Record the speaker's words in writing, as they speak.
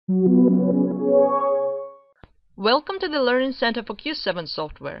Welcome to the Learning Center for Q7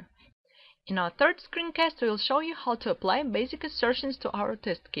 software. In our third screencast, we will show you how to apply basic assertions to our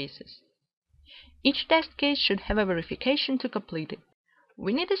test cases. Each test case should have a verification to complete it.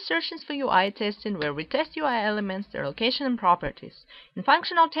 We need assertions for UI testing, where we test UI elements, their location and properties. In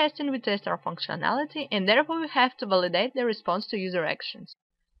functional testing, we test our functionality, and therefore we have to validate the response to user actions.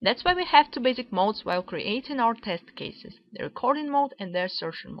 That's why we have two basic modes while creating our test cases, the recording mode and the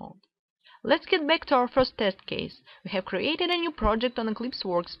assertion mode. Let's get back to our first test case. We have created a new project on Eclipse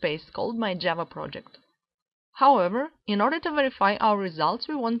workspace called My Java project. However, in order to verify our results,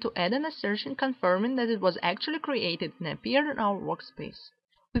 we want to add an assertion confirming that it was actually created and appeared in our workspace.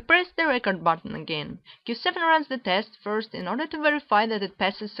 We press the record button again. Q7 runs the test first in order to verify that it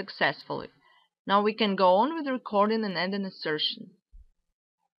passes successfully. Now we can go on with recording and add an assertion.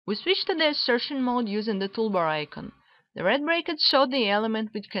 We switch to the assertion mode using the toolbar icon. The red brackets show the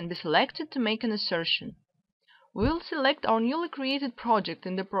element which can be selected to make an assertion. We will select our newly created project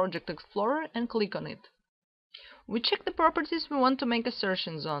in the Project Explorer and click on it. We check the properties we want to make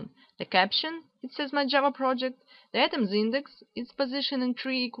assertions on. The caption, it says My Java project, the item's index, its position in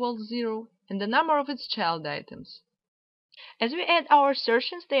tree equals 0, and the number of its child items. As we add our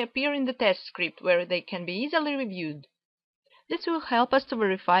assertions, they appear in the test script where they can be easily reviewed. This will help us to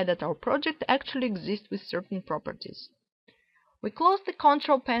verify that our project actually exists with certain properties. We close the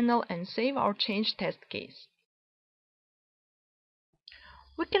control panel and save our changed test case.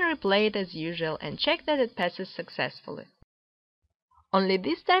 We can replay it as usual and check that it passes successfully. Only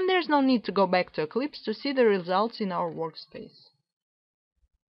this time there is no need to go back to Eclipse to see the results in our workspace.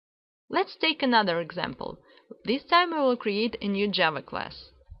 Let's take another example. This time we will create a new Java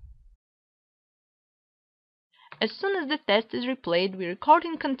class. As soon as the test is replayed, we record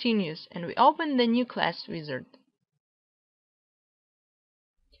in continuous and we open the new class wizard.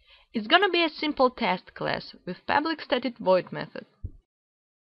 It's gonna be a simple test class with public static void method.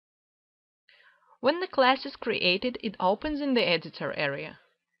 When the class is created, it opens in the editor area.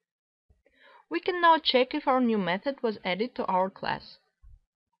 We can now check if our new method was added to our class.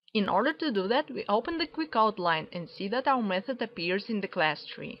 In order to do that, we open the quick outline and see that our method appears in the class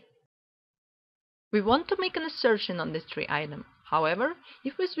tree. We want to make an assertion on this tree item. However,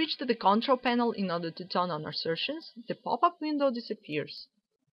 if we switch to the control panel in order to turn on assertions, the pop-up window disappears.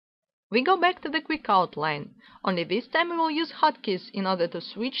 We go back to the quick outline, only this time we will use hotkeys in order to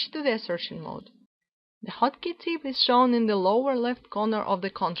switch to the assertion mode. The hotkey tip is shown in the lower left corner of the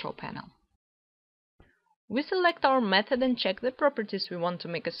control panel. We select our method and check the properties we want to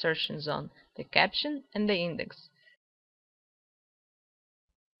make assertions on, the caption and the index.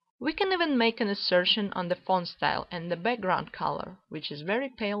 We can even make an assertion on the font style and the background color, which is very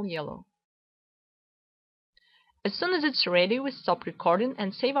pale yellow. As soon as it's ready, we stop recording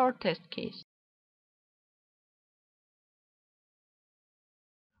and save our test case.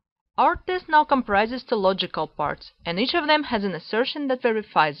 Our test now comprises two logical parts, and each of them has an assertion that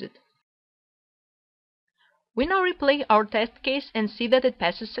verifies it. We now replay our test case and see that it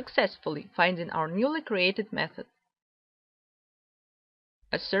passes successfully, finding our newly created method.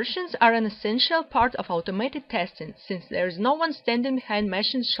 Assertions are an essential part of automated testing, since there is no one standing behind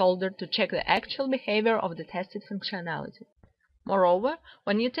machine's shoulder to check the actual behavior of the tested functionality. Moreover,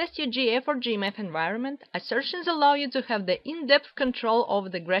 when you test your GF or GMF environment, assertions allow you to have the in-depth control over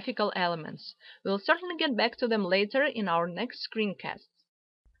the graphical elements. We'll certainly get back to them later in our next screencasts.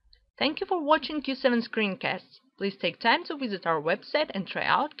 Thank you for watching Q7 screencasts. Please take time to visit our website and try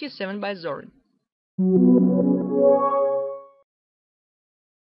out Q7 by Zorin.